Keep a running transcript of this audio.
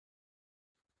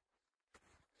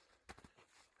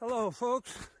Hello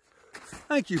folks,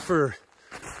 thank you for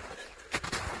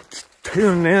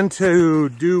tuning in to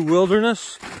Do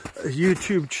Wilderness, a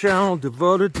YouTube channel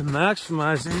devoted to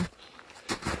maximizing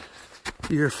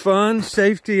your fun,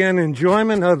 safety, and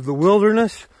enjoyment of the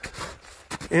wilderness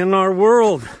in our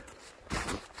world.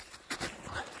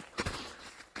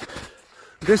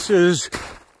 This is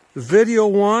video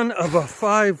 1 of a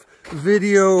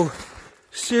 5-video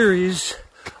series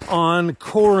on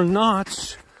core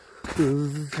knots.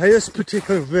 This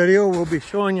particular video will be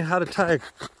showing you how to tie a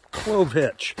clove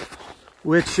hitch,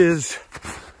 which is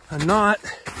a knot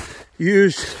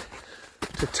used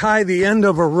to tie the end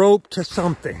of a rope to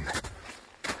something.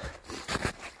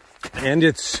 And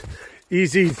it's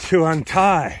easy to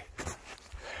untie.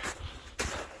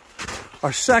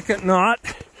 Our second knot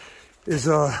is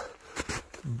a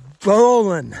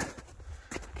bowline.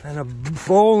 And a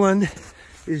bowline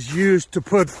is used to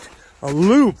put a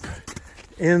loop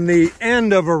in the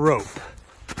end of a rope.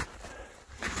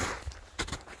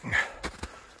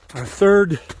 Our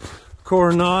third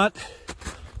core knot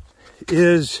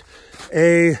is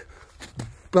a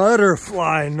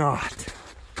butterfly knot.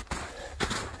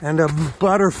 And a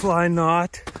butterfly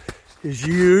knot is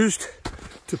used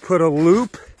to put a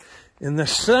loop in the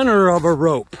center of a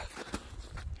rope.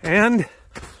 And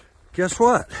guess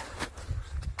what?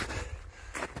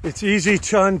 It's easy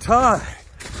to untie.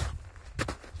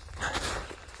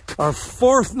 Our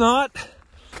fourth knot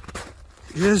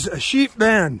is a sheep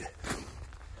bend.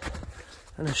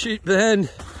 And a sheep bend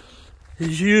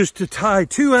is used to tie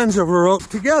two ends of a rope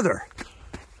together.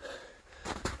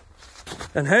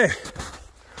 And hey,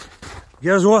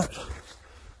 guess what?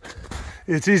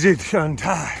 It's easy to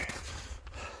untie.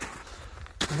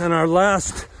 And then our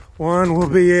last one will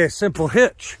be a simple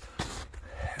hitch.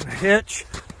 And a hitch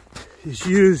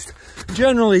is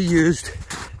generally used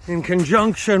in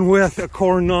conjunction with a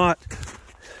core knot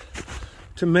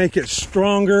to make it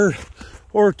stronger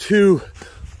or to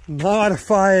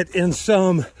modify it in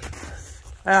some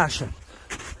fashion.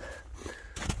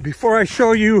 Before I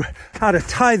show you how to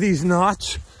tie these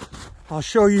knots, I'll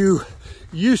show you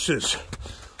uses.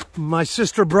 My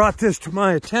sister brought this to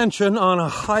my attention on a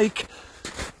hike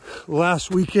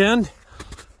last weekend.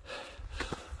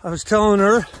 I was telling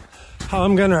her how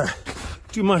I'm gonna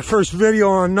do my first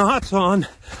video on knots on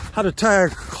how to tie a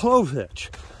clove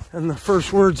hitch. And the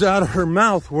first words out of her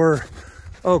mouth were,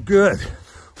 "Oh good,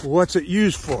 what's it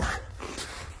used for?"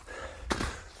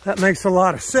 That makes a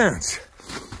lot of sense.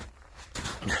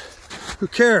 Who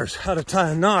cares how to tie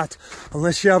a knot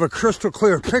unless you have a crystal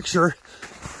clear picture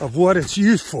of what it's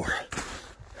used for?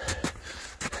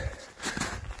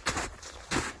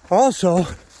 Also,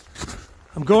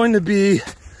 I'm going to be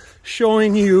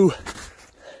showing you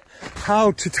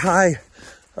how to tie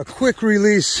a quick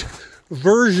release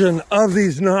version of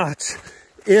these knots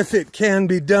if it can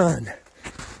be done.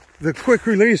 The quick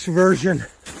release version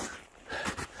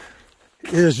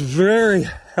is very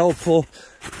helpful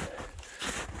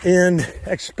in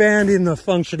expanding the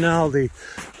functionality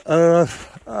of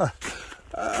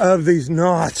these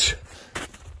knots.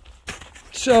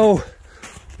 So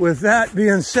with that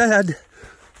being said,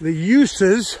 the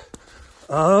uses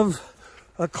of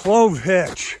a clove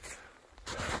hitch.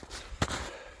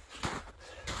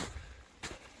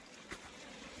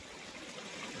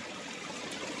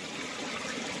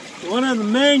 One of the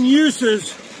main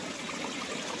uses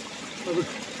of a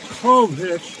clove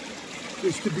hitch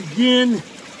is to begin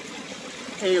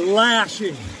a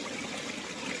lashing.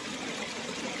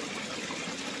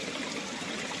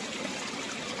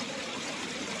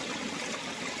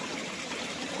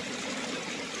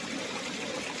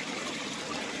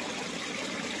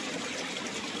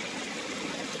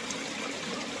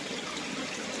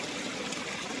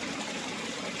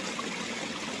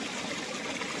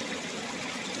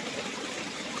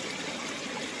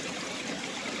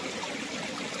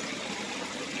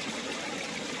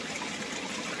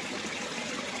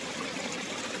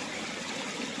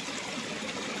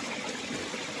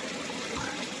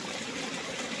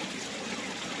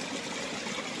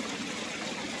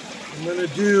 I'm going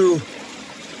to do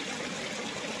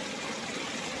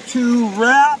 2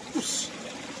 wraps.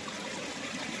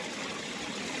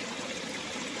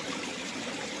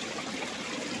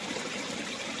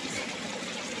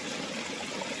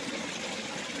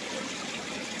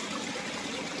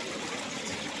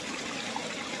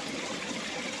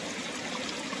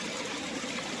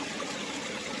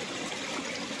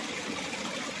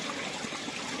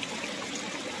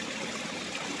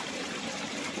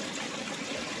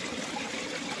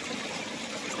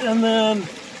 And then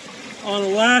on a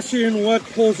lashing, what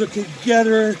pulls it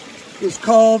together is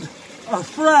called a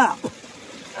frap.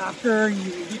 after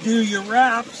you do your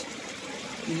wraps,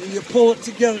 you pull it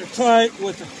together tight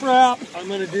with a frap. I'm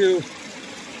going to do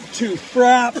 2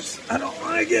 fraps. I don't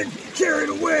want to get carried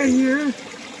away here.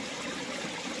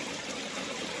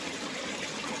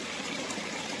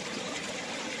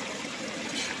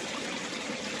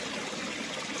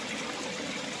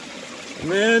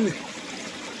 And then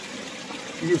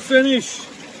you finish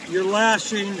your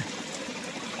lashing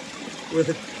with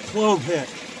a clove hitch.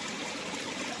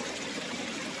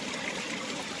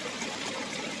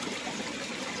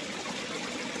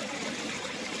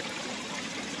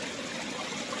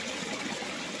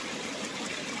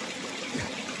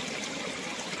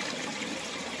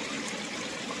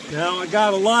 Now I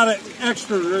got a lot of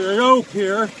extra rope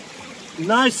here.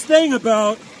 Nice thing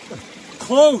about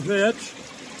clove hitch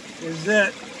is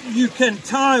that you can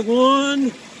tie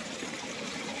one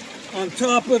on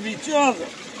top of each other.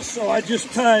 So I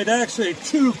just tied actually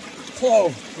 2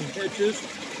 clove hitches.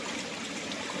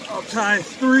 I'll tie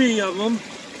 3 of them.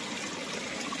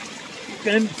 You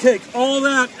can take all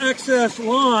that excess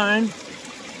line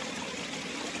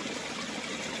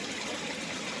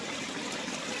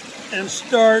and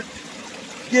start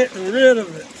getting rid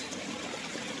of it.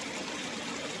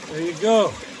 There you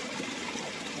go.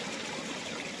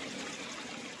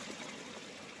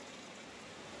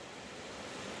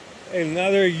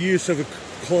 Another use of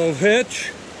a clove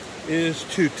hitch is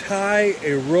to tie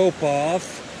a rope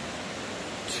off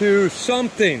to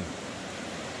something.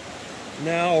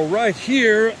 Now right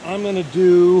here I'm going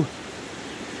to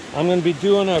be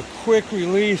doing a quick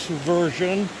release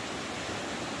version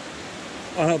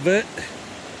of it.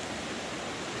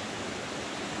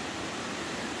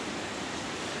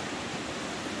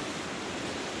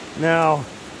 Now,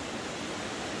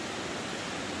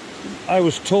 I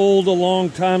was told a long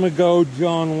time ago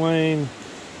John Wayne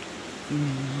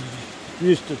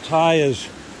used to tie his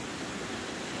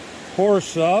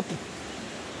horse up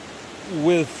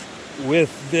with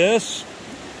this,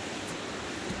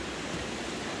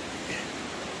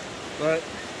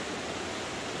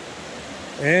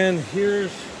 and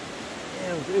this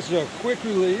is a quick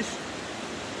release.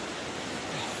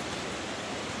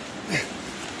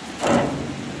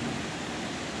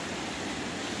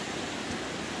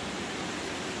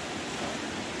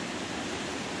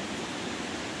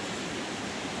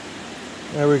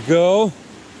 There we go.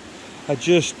 I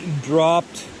just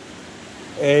dropped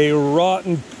a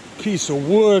rotten piece of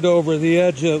wood over the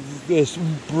edge of this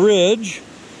bridge,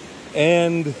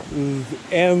 and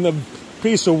the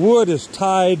piece of wood is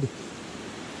tied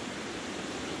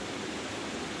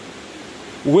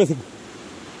with a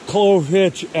clove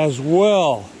hitch as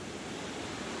well.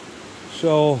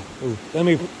 So let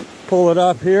me pull it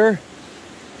up here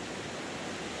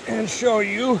and show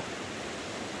you.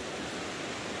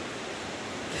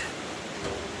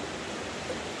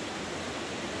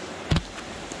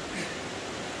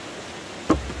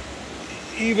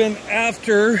 Even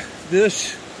after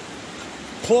this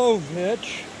clove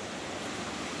hitch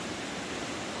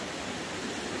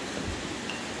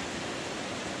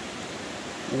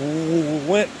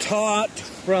went taut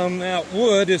from that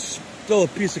wood, it's still a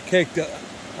piece of cake to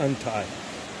untie.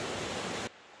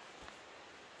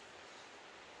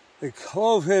 The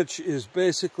clove hitch is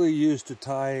basically used to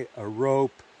tie a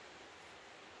rope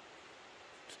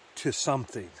to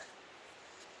something.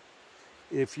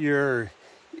 If you're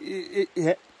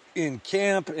in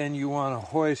camp and you want to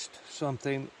hoist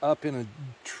something up in a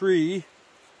tree,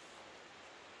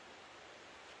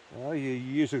 well, you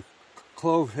use a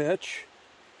clove hitch.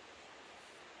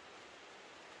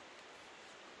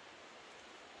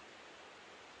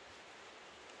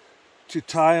 To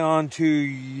tie onto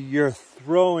your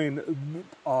throwing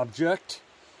object.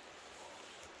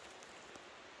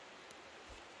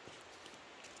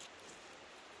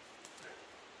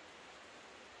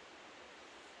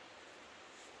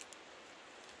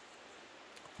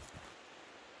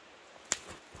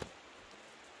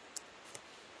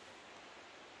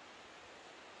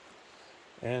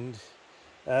 And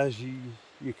as you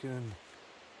can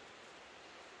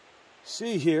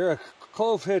see here, a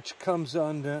clove hitch comes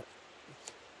undone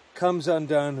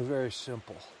very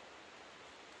simple.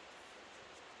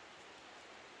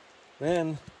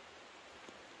 Then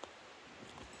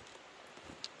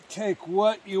take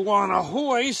what you want to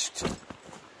hoist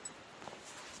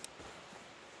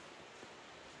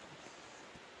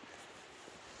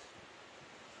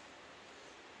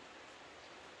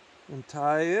and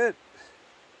tie it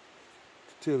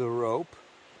to the rope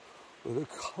with a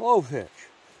clove hitch.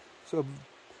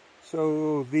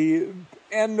 So the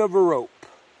end of a rope.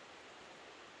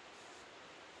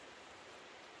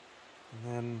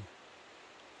 And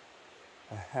then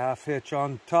a half hitch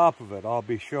on top of it. I'll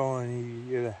be showing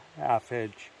you the half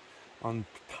hitch on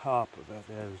top of it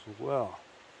as well.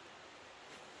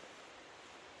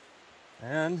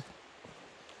 And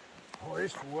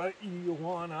hoist what you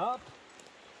want up.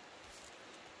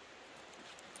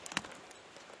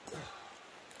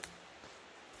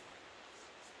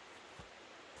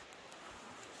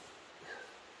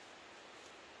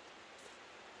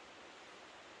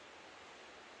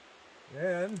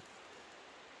 Then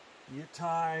you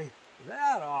tie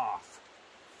that off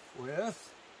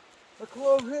with a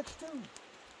clove hitch too.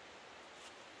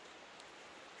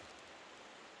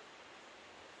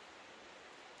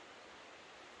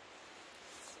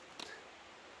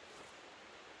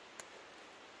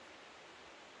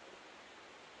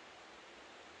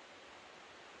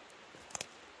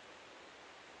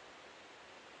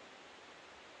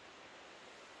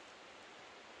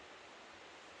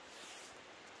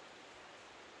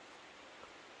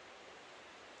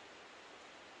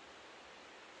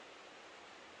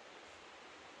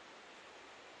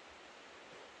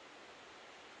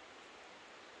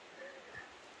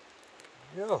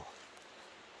 Go.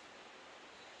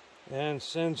 And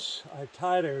since I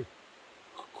tied a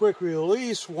quick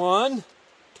release one,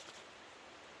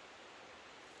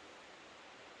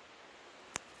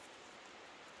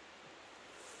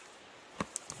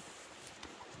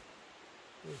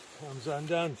 this comes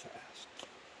undone fast.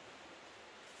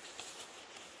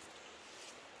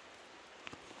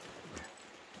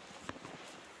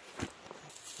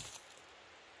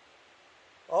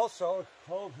 Also, a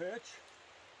clove hitch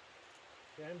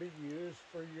can be used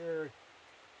for your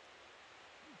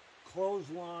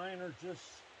clothesline or just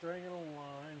stringing a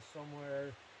line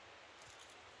somewhere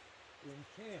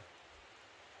in camp.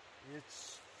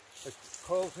 A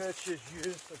clove hitch is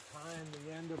used for tying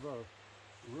the end of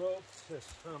a rope to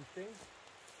something.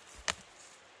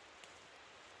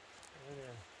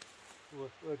 And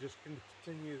we'll just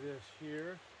continue this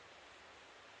here.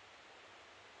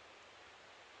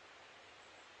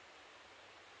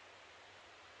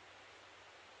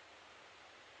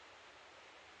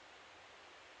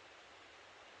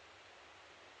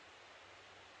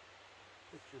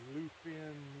 Put your loop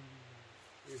in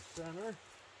your center.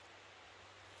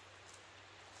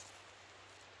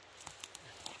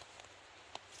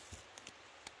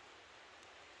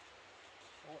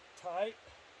 Pull it tight.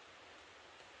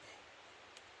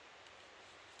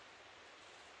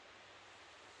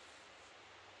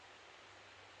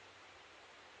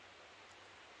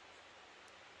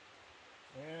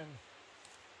 And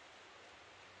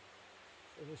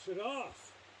finish it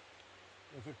off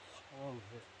with a clove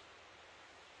hitch.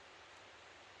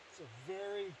 It's a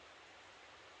very,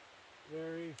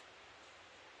 very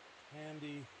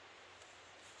handy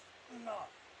knot.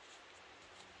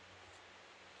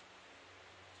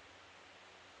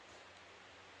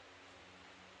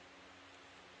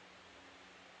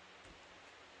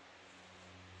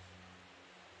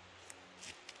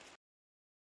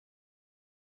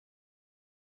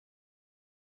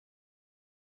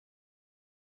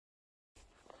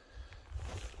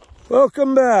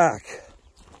 Welcome back.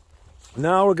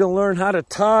 Now we're going to learn how to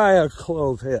tie a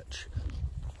clove hitch.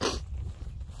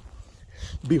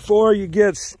 Before you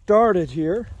get started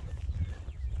here,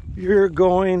 you're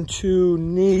going to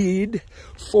need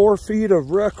 4 feet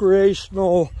of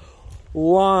recreational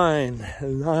line,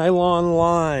 nylon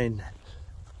line.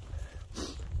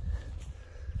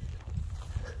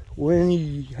 When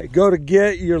you go to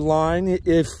get your line,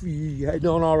 if you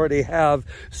don't already have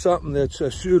something that's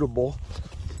suitable,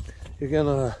 you're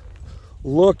gonna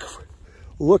look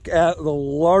at the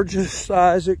largest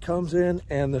size it comes in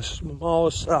and the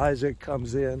smallest size it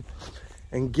comes in,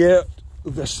 and get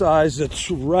the size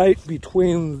that's right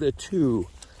between the two.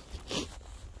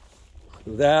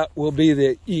 That will be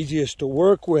the easiest to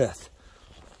work with.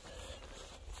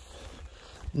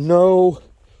 No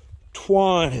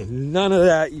twine, none of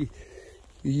that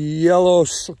yellow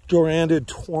stranded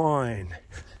twine.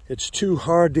 It's too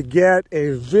hard to get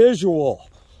a visual.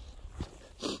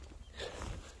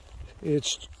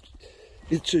 It's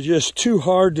just too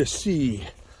hard to see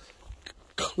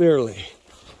clearly.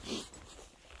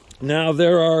 Now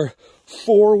there are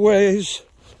 4 ways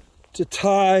to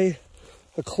tie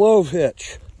a clove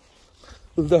hitch.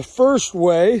 The first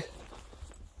way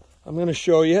I'm going to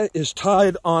show you is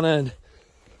tied on a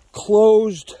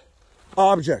closed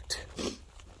object.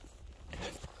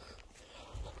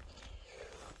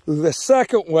 The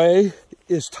second way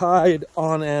is tied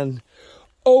on an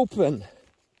open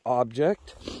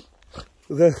object.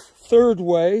 The third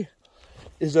way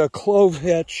is a clove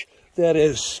hitch that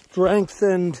is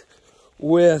strengthened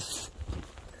with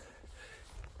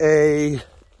a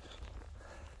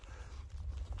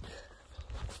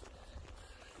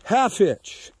half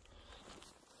hitch.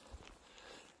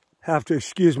 Have to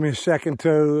excuse me a second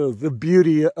to the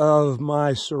beauty of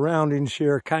my surroundings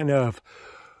here kind of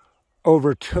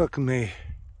overtook me.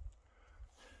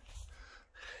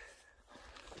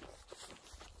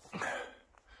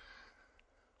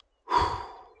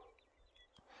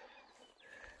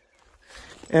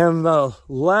 And the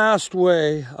last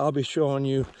way I'll be showing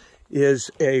you is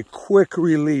a quick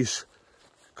release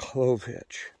clove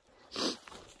hitch.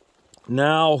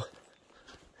 Now,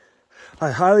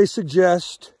 I highly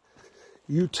suggest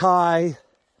you tie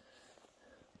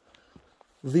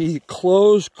the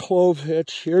closed clove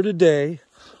hitch here today,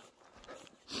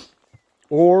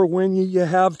 or when you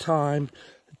have time,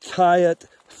 tie it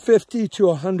 50 to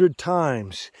 100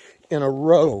 times in a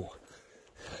row.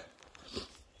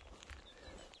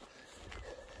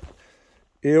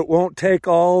 It won't take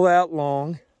all that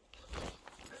long.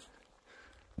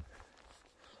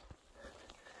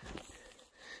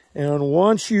 And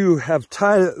once you have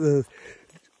tied the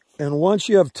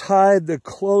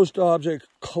closed object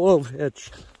clove hitch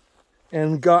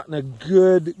and gotten a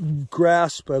good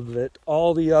grasp of it,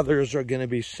 all the others are going to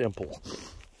be simple.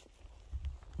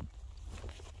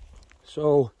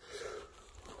 So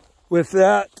with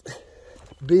that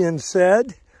being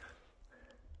said,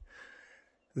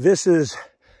 this is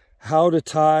how to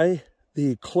tie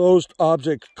the closed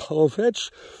object clove hitch.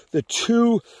 The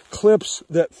two clips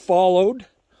that follow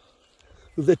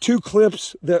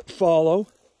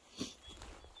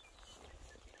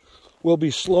will be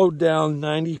slowed down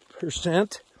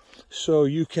 90% so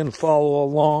you can follow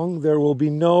along. There will be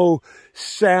no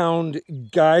sound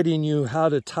guiding you how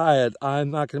to tie it.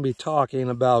 I'm not going to be talking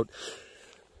about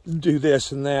do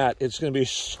this and that. It's going to be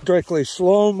strictly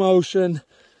slow motion.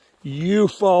 You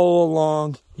follow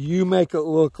along. You make it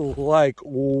look like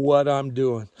what I'm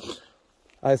doing.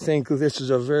 I think this is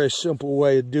a very simple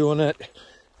way of doing it.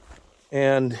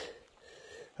 And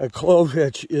a clove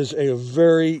hitch is a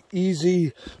very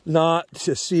easy knot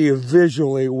to see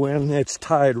visually when it's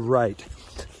tied right.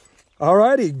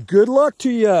 Alrighty, good luck to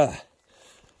you.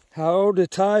 How to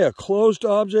tie a closed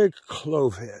object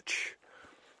clove hitch.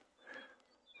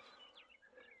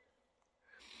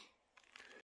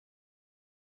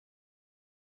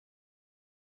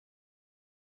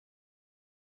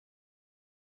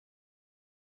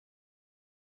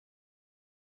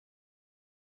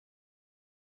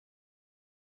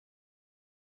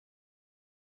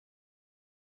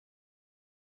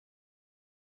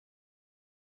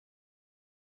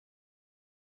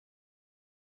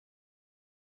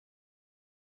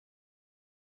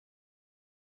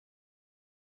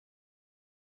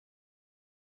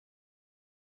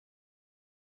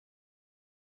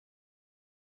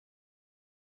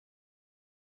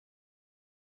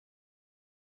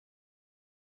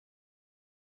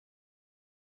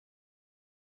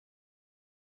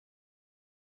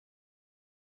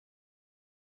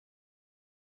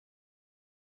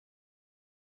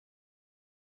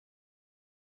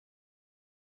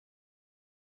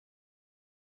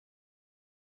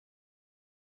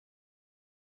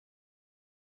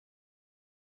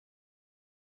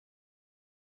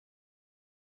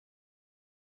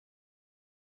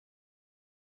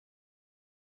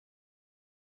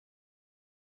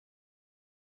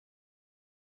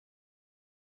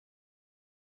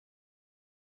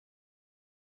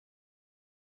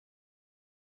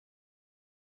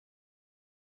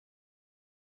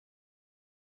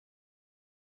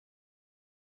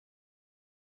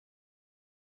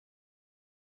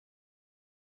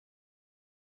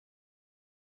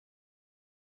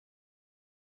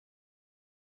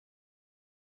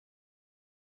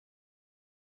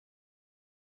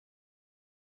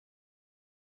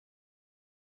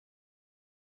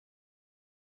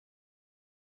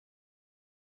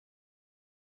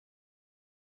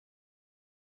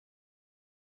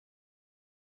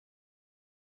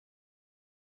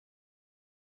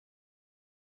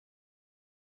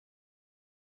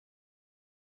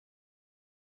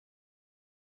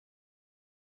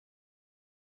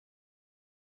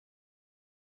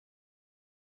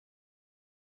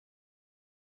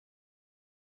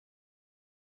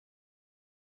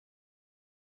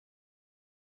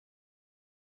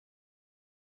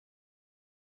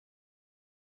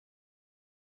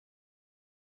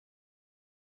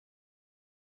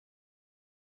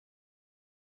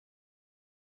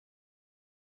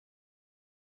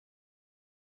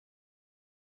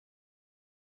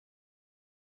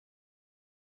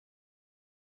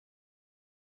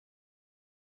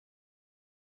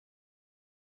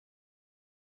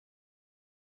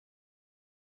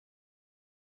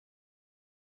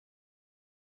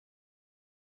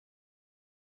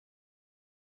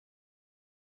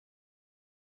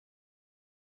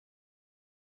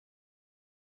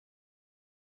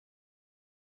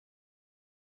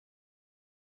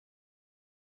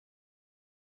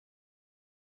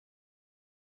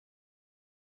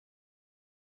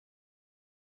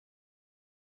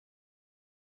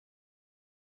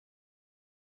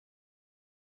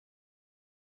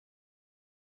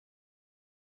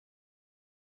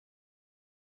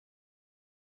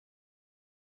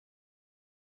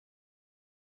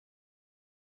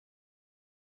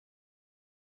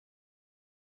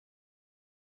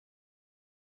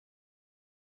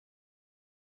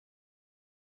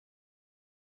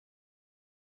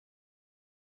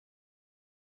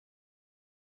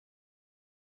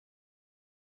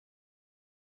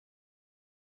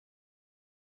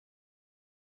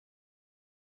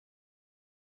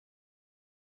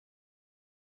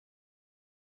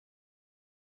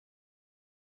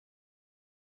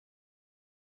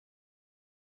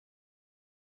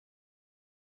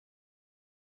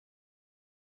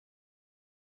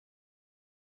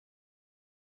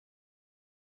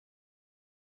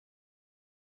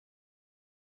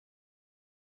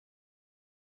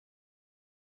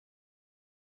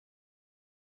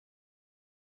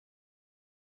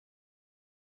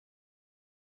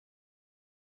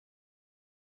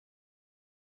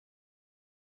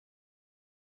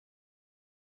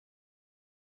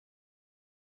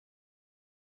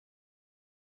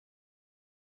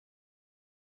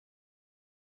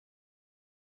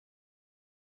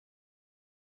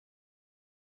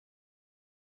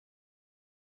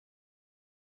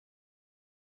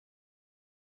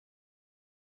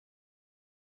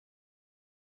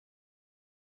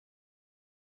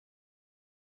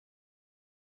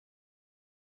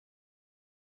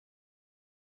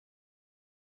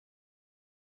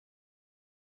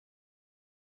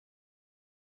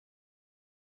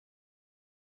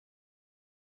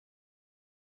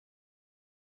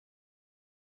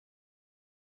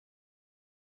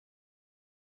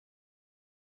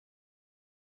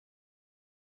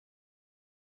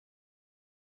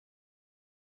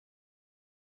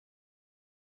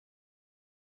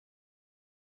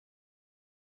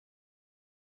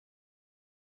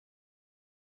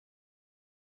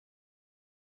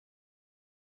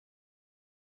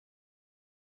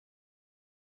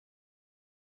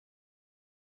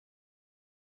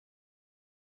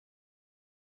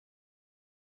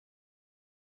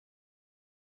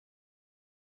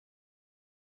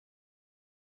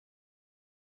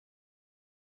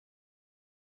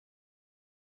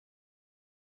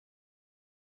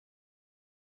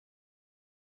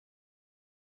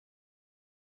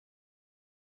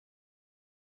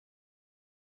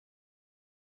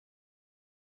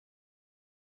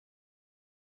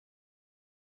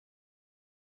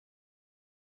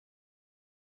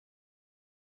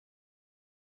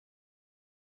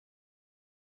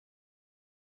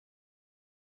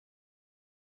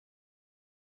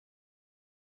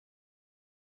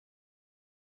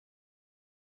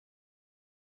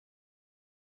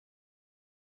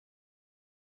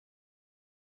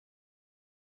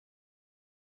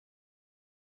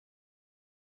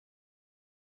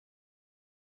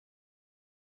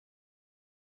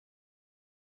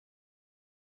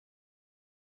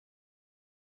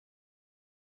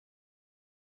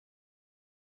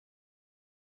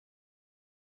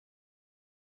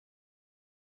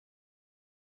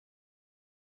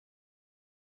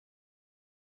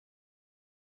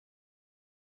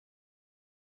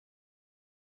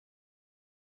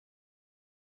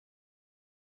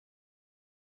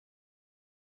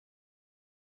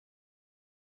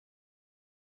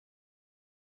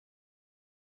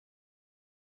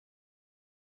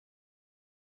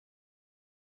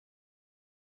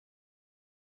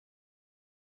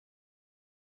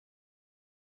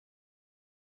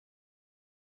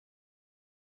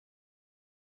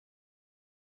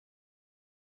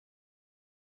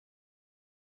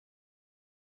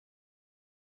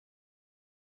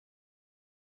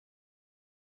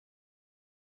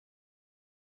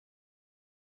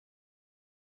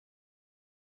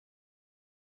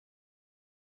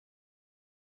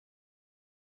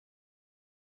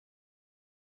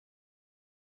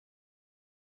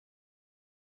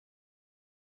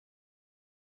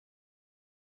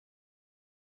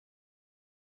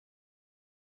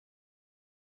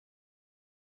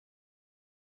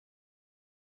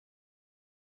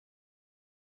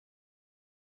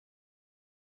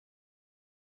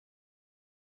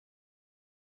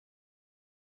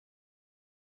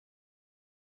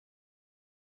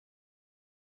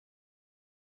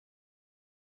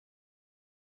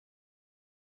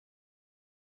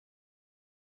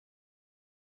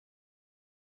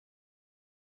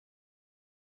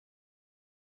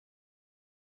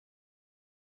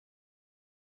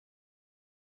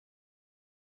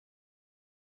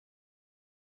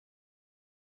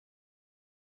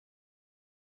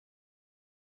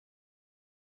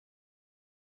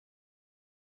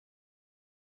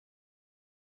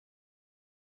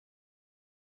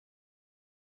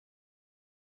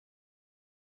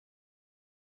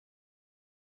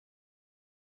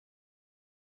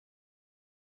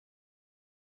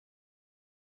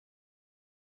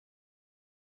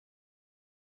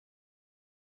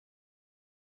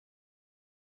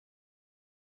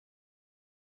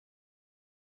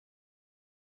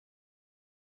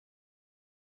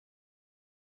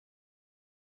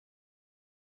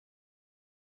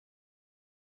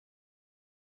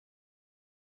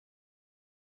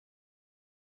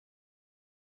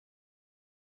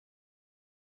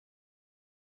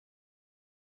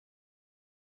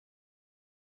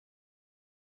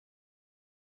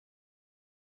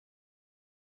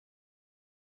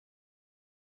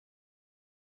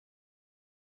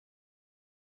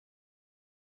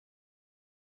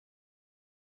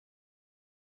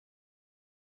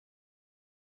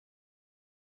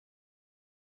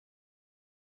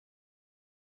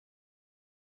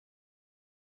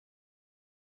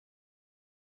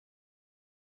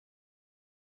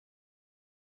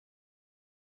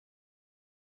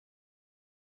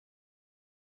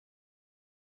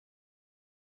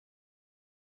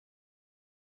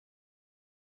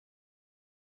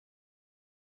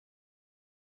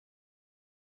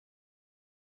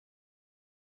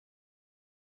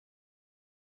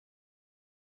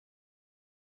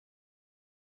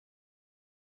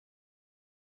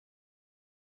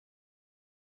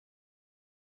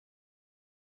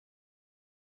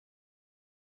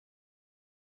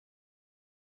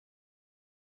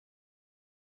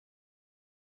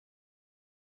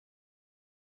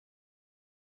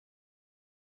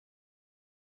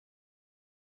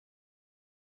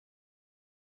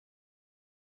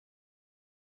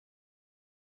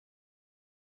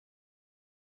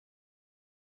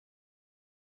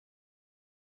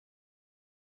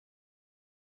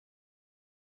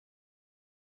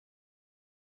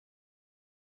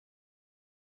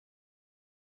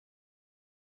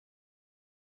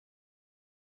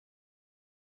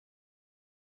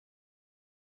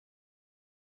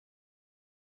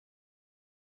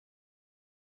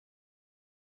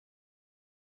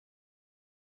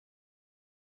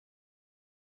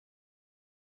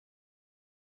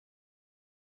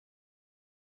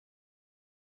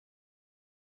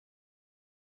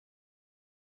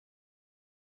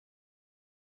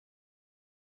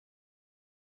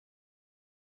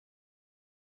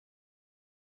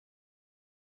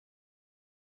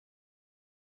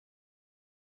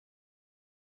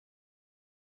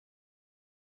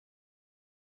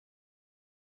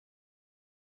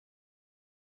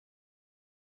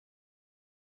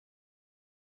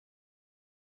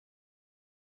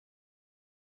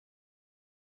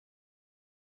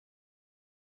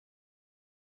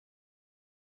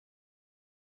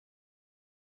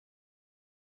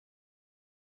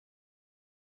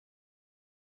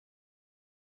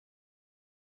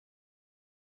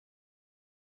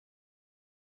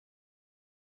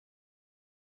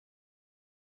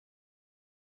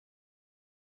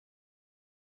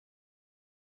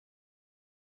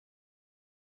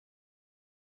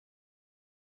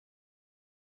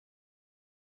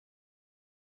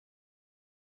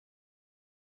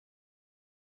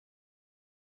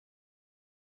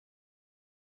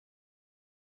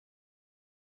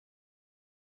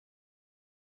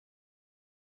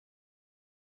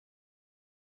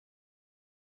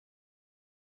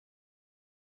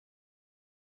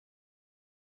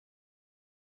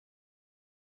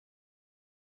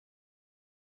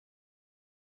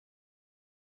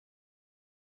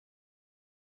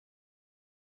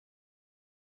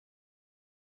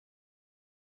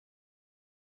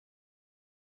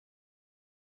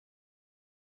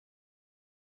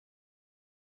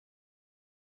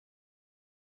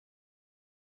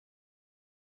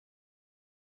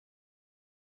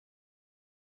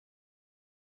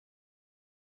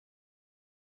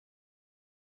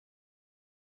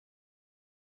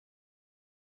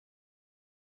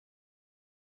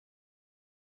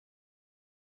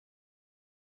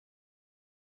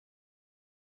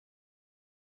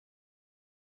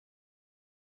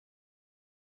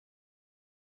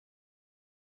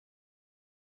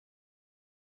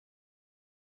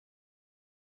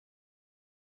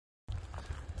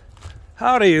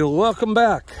 Howdy, welcome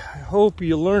back. I hope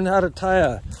you learned how to tie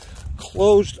a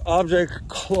closed object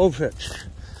clove hitch.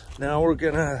 Now we're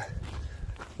gonna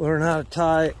learn how to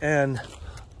tie an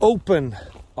open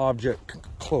object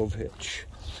clove hitch.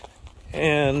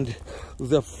 And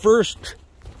the first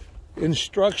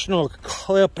instructional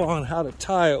clip on how to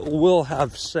tie it will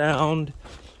have sound,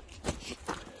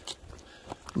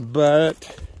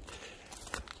 but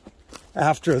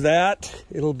after that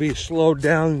it'll be slowed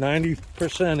down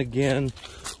 90% again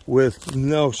with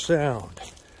no sound.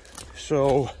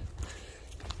 So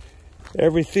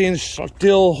everything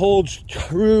still holds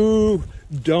true.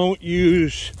 Don't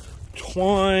use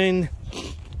twine.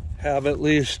 Have at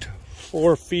least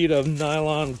 4 feet of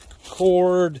nylon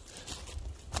cord.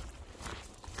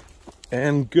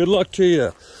 And good luck to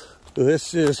you.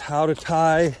 This is how to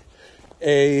tie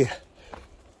a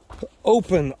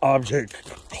open object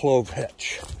clove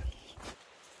hitch.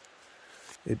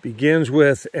 It begins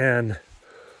with an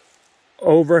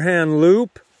overhand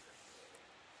loop,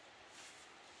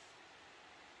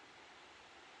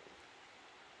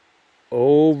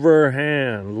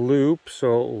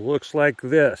 so it looks like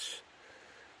this.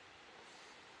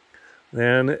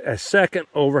 Then a second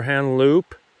overhand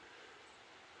loop,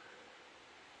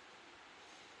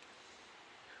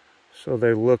 so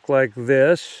they look like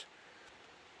this.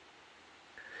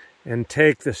 And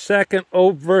take the second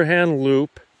overhand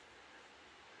loop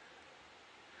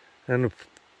and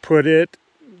put it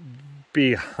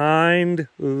behind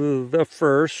the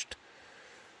first,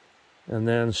 and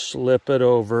then slip it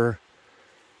over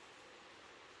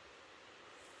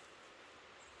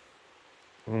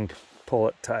and pull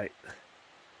it tight.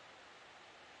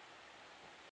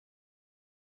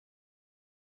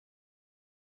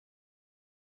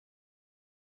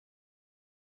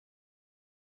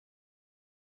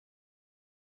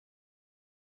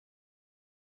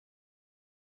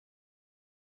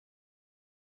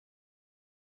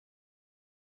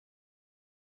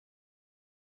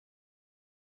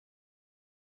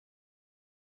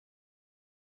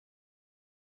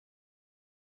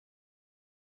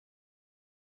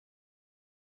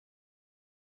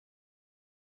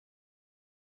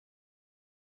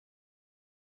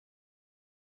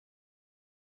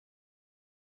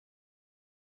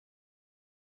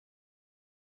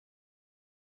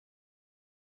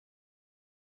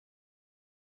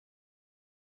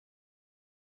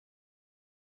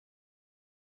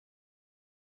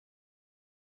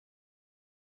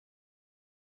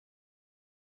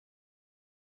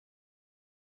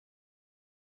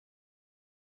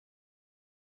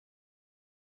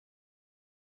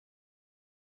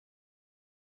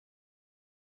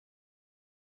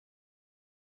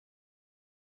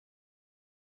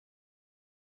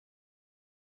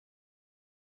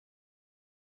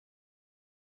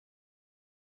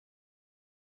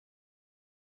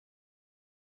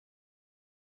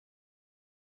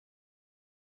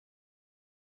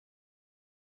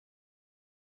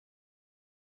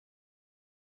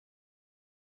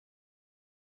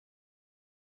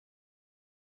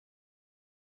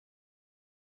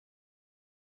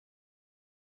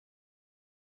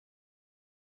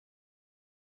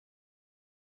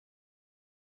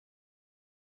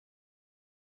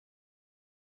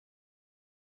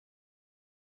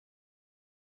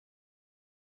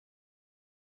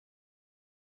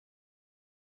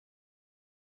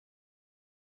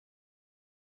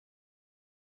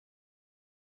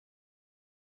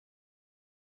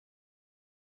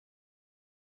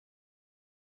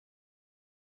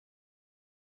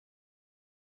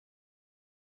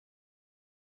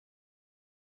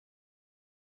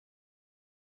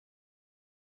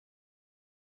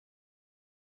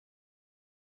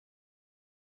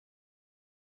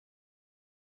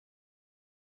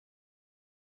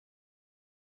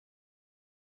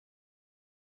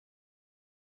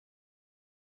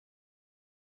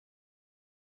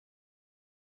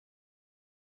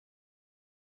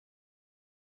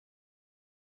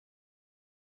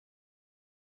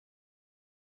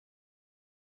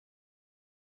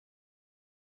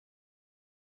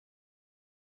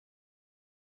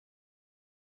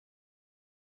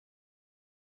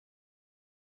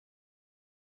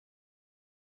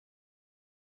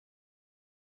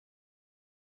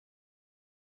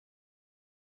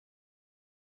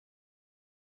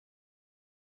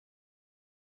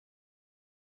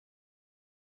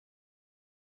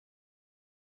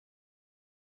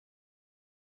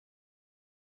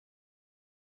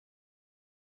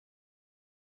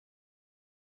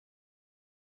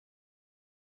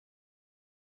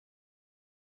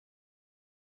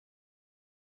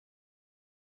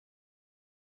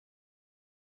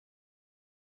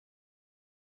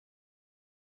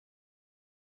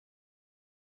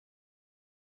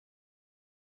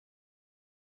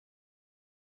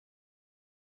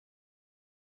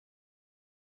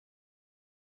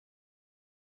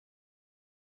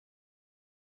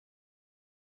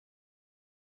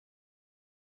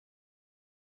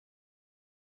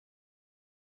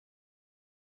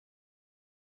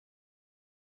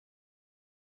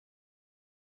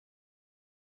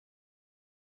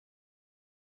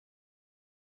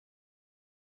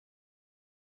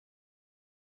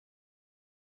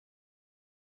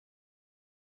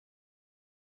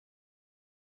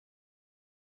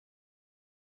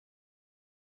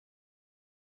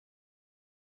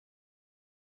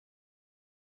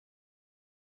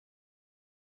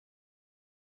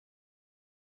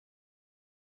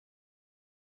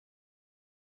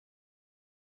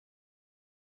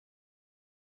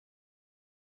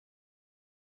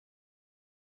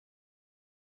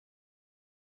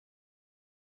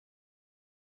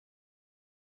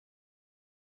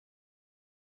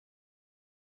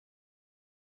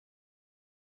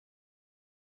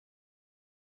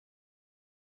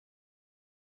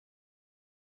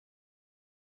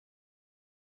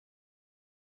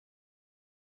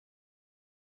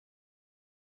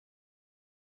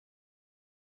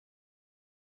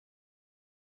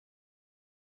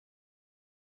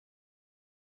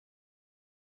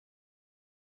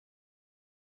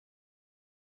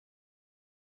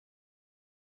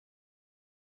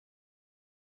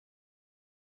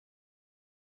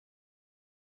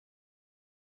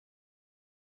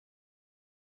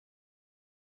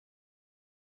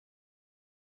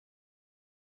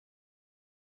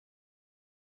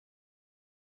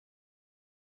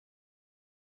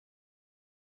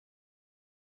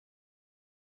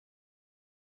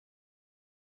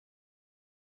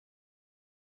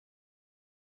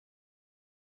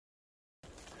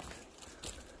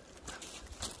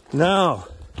 Now,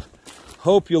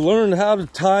 hope you learned how to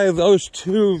tie those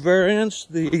two variants,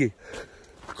 the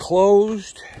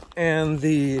closed and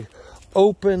the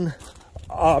open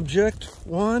object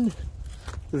one.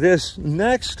 This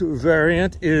next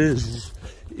variant is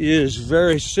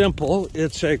very simple.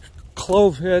 It's a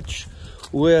clove hitch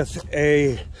with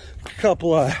a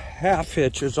couple of half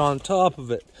hitches on top of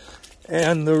it.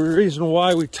 And the reason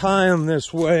why we tie them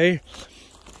this way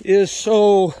is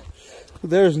so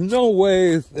there's no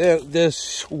way that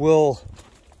this will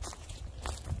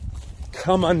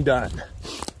come undone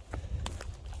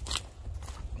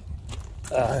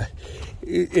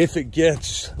if it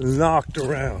gets knocked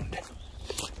around.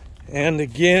 And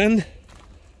again,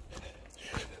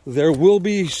 there will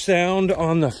be sound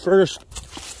on the first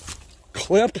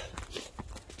clip,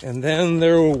 and then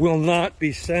there will not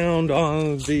be sound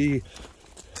on the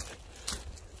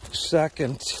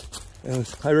second and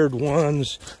third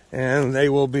ones, and they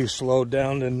will be slowed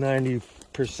down to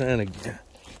 90% again.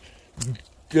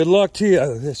 Good luck to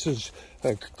you. This is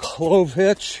a clove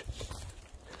hitch.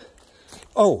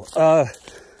 Oh,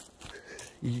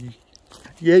 yeah,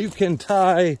 you can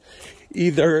tie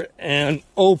either an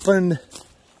open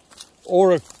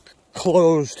or a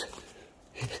closed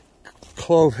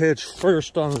clove hitch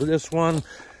first on this one.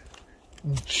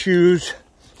 Choose.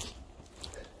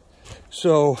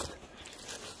 So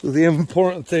the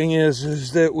important thing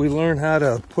is that we learn how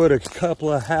to put a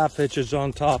couple of half hitches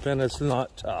on top, and it's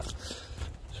not tough.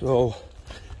 So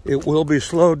it will be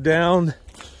slowed down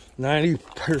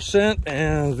 90%,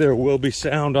 and there will be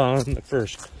sound on the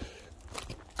first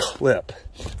clip.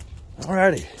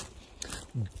 Alrighty,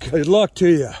 good luck to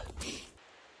you.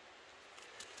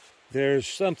 There's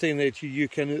something that you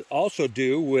can also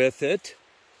do with it,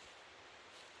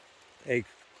 a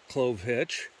clove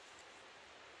hitch.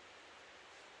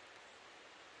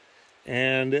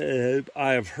 And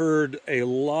I've heard a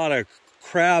lot of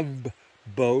crab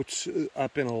boats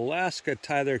up in Alaska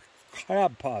tie their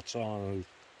crab pots on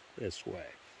this way.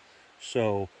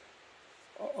 So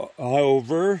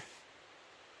over.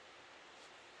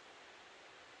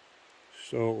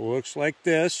 So it looks like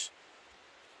this.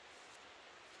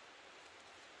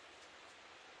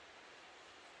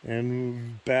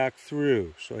 And back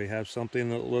through. So you have something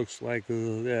that looks like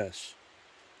this.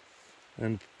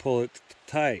 And pull it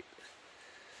tight.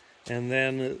 And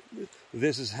then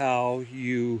this is how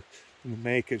you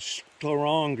make it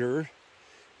stronger,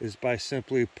 is by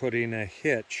simply putting a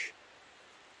hitch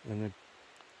on the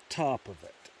top of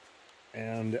it.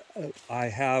 And I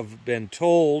have been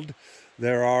told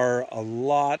there are a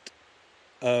lot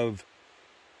of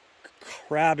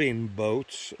crabbing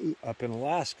boats up in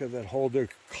Alaska that hold their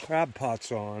crab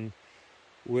pots on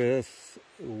with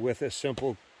a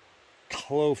simple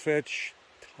clove hitch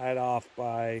tied off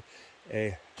by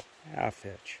a half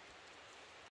hitch.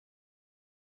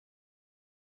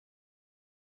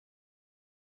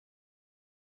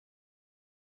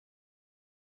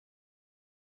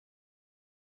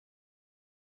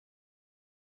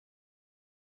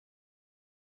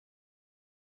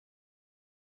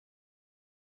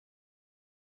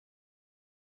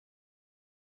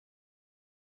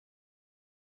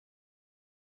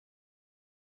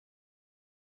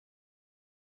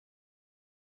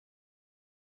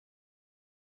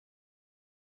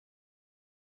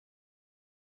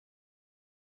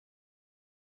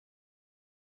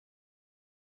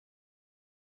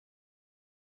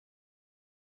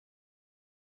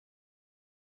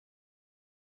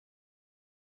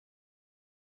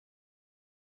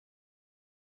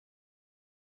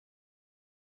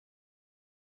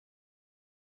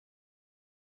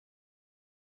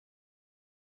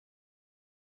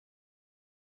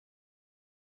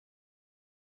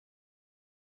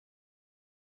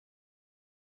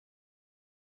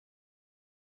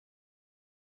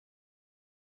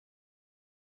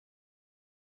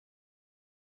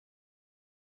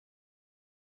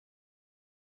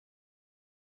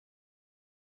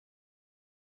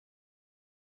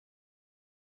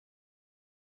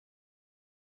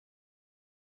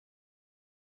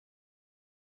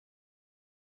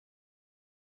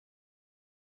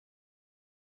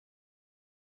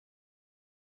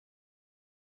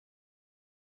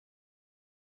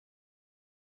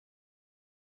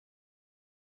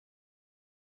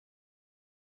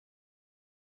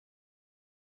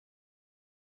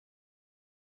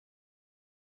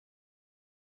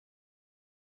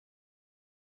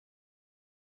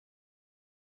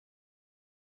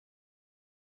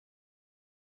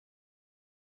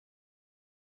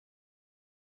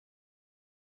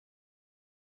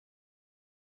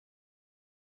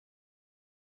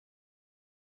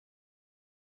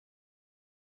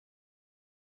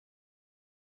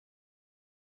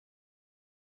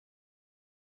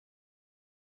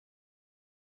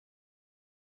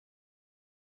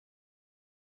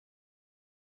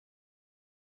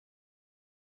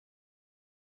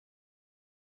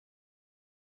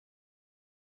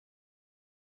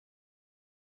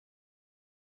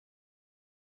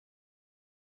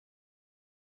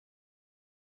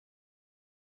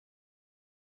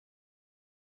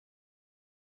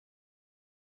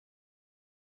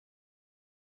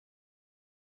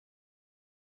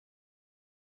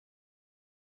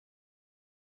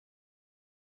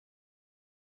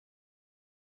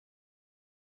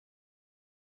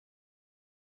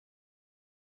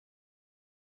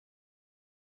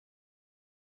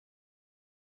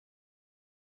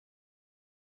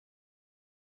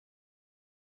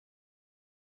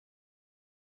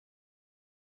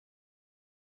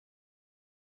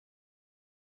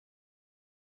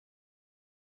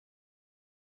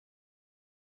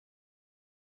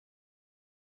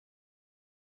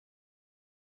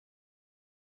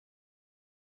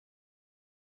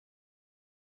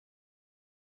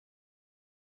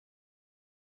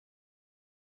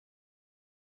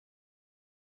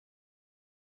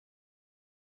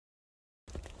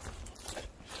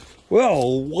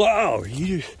 Well, wow,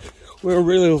 we'll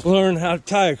really learn how to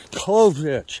tie a clove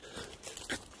hitch.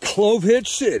 Clove hitch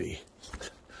city.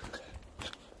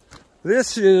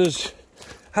 This is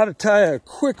how to tie a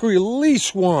quick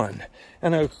release one.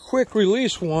 And a quick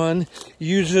release one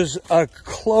uses a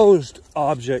closed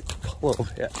object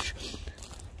clove hitch.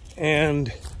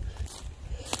 And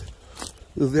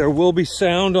there will be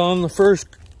sound on the first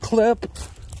clip,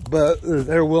 but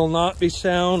there will not be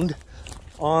sound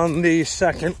on the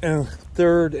second and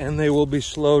third, and they will be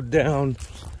slowed down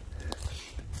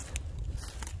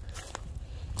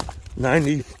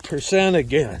 90%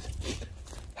 again.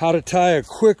 How to tie a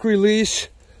quick release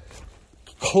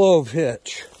clove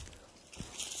hitch.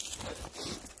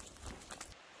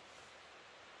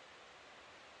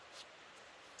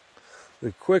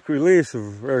 The quick release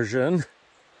version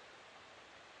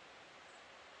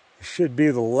should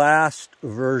be the last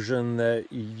version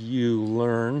that you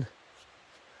learn,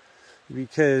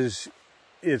 because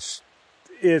it's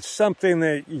something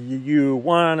that you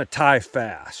want to tie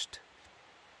fast.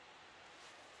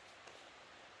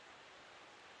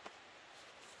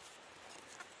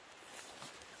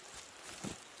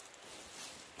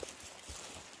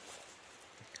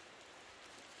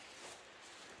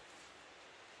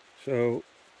 So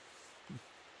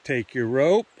take your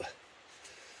rope,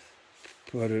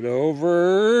 put it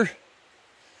over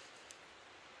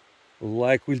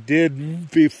like we did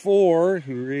before,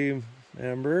 you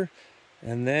remember,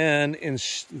 and then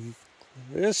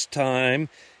this time,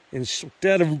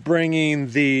 instead of bringing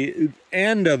the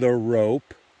end of the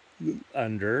rope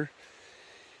under,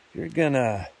 you're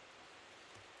gonna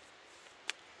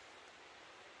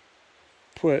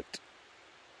put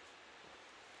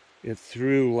it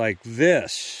through like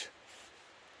this,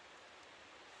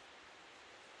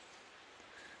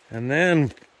 and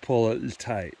then pull it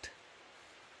tight.